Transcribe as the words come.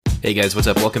Hey guys, what's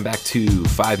up? Welcome back to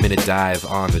 5 Minute Dive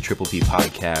on the Triple P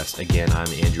Podcast. Again,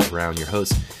 I'm Andrew Brown, your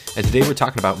host, and today we're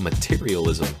talking about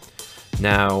materialism.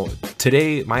 Now,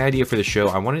 today, my idea for the show,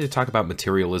 I wanted to talk about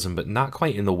materialism, but not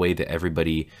quite in the way that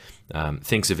everybody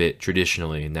thinks of it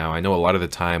traditionally. Now, I know a lot of the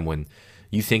time when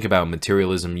you think about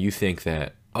materialism, you think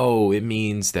that, oh, it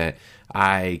means that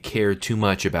I care too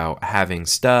much about having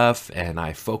stuff and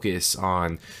I focus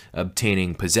on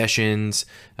obtaining possessions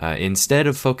instead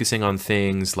of focusing on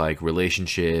things like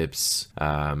relationships,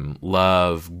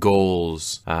 love,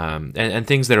 goals, and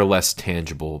things that are less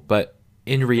tangible. But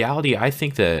in reality, I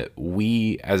think that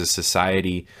we as a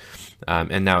society,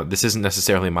 and now this isn't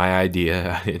necessarily my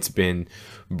idea, it's been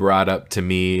brought up to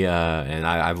me, and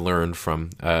I've learned from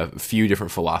a few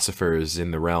different philosophers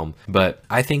in the realm. But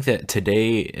I think that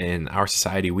today in our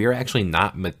society, we are actually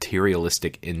not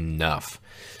materialistic enough.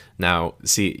 Now,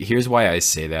 see, here's why I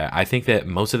say that. I think that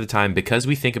most of the time, because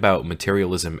we think about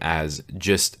materialism as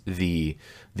just the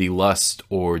lust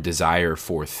or desire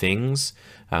for things,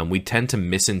 we tend to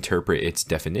misinterpret its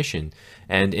definition.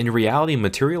 And in reality,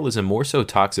 materialism more so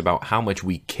talks about how much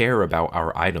we care about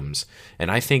our items. And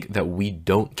I think that we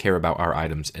don't care about our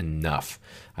items enough.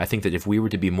 I think that if we were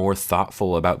to be more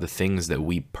thoughtful about the things that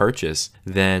we purchase,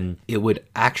 then it would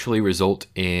actually result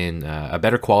in a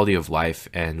better quality of life,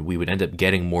 and we would end up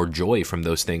getting more joy from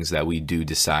those things that we do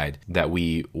decide that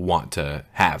we want to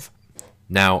have.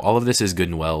 Now, all of this is good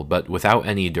and well, but without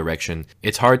any direction,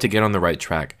 it's hard to get on the right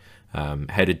track,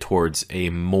 headed towards a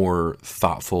more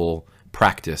thoughtful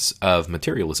practice of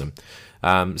materialism.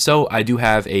 So I do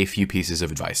have a few pieces of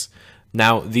advice.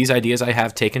 Now, these ideas I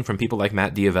have taken from people like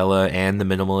Matt D'Avella and the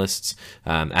Minimalists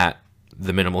at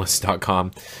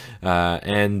theminimalists.com,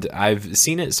 and I've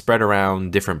seen it spread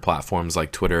around different platforms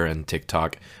like Twitter and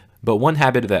TikTok. But one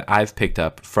habit that I've picked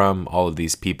up from all of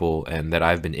these people and that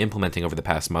I've been implementing over the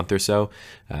past month or so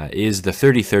is the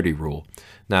 30-30 rule.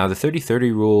 Now, the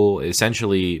 30-30 rule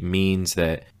essentially means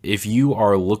that if you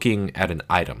are looking at an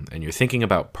item and you're thinking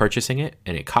about purchasing it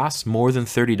and it costs more than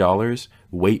 $30,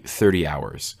 wait 30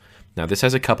 hours. Now, this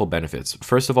has a couple benefits.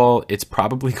 First of all, it's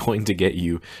probably going to get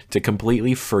you to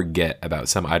completely forget about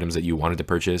some items that you wanted to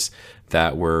purchase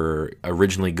that were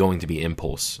originally going to be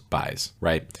impulse buys,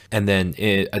 right? And then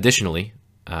additionally,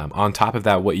 on top of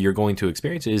that, what you're going to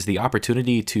experience is the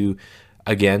opportunity to,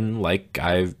 again, like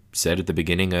I've said at the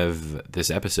beginning of this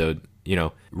episode,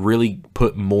 really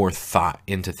put more thought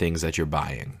into things that you're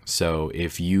buying. So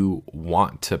if you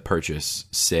want to purchase,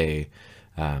 say,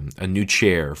 a new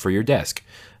chair for your desk,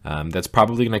 that's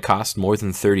probably going to cost more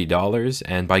than $30.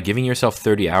 And by giving yourself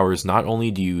 30 hours, not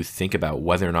only do you think about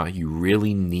whether or not you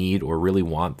really need or really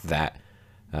want that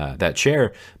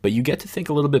chair, but you get to think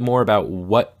a little bit more about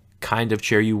what kind of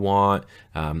chair you want,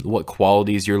 what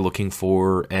qualities you're looking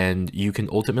for, and you can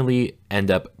ultimately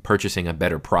end up purchasing a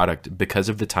better product because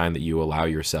of the time that you allow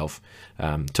yourself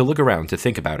to look around, to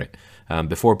think about it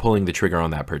before pulling the trigger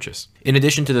on that purchase. In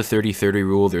addition to the 30-30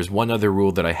 rule, there's one other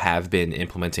rule that I have been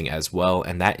implementing as well,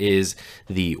 and that is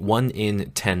the 1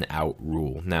 in, 10 out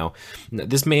rule. Now,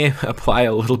 this may apply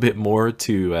a little bit more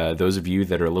to those of you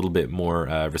that are a little bit more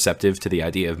receptive to the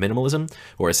idea of minimalism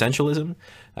or essentialism.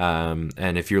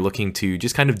 And if you're looking to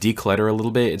just kind of declutter a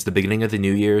little bit, it's the beginning of the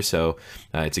new year, so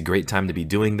it's a great time to be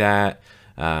doing that.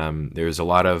 There's a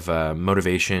lot of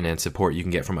motivation and support you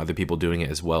can get from other people doing it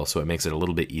as well, so it makes it a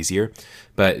little bit easier.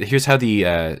 But here's how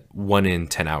the 1 in,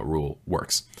 10 out rule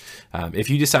works. If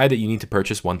you decide that you need to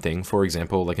purchase one thing, for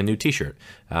example, like a new t-shirt,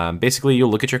 basically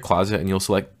you'll look at your closet and you'll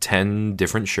select 10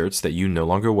 different shirts that you no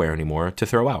longer wear anymore to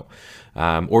throw out.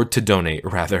 Or to donate,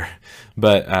 rather.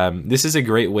 But this is a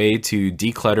great way to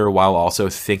declutter while also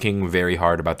thinking very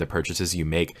hard about the purchases you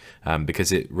make,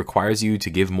 because it requires you to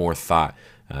give more thought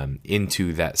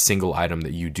into that single item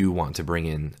that you do want to bring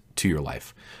in to your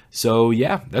life. So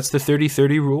yeah, that's the 30-30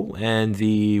 rule and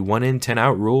the 1 in, 10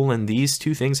 out rule. And these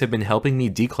two things have been helping me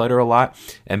declutter a lot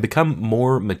and become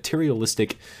more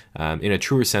materialistic in a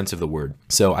truer sense of the word.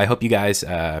 So I hope you guys,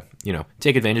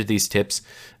 take advantage of these tips.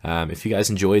 If you guys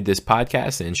enjoyed this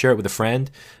podcast, and share it with a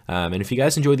friend. And if you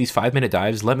guys enjoy these 5-minute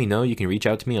dives, let me know. You can reach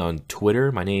out to me on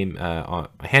Twitter. My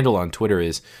handle on Twitter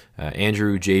is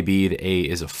Andrew JB. The A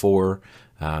is a 4.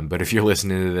 But if you're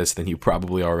listening to this, then you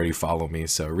probably already follow me.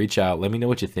 So reach out, let me know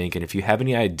what you think. And if you have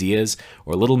any ideas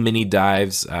or little mini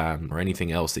dives or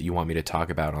anything else that you want me to talk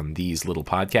about on these little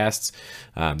podcasts,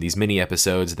 these mini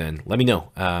episodes, then let me know.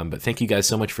 But thank you guys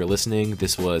so much for listening.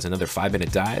 This was another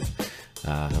 5-minute dive,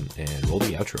 and roll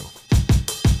the outro.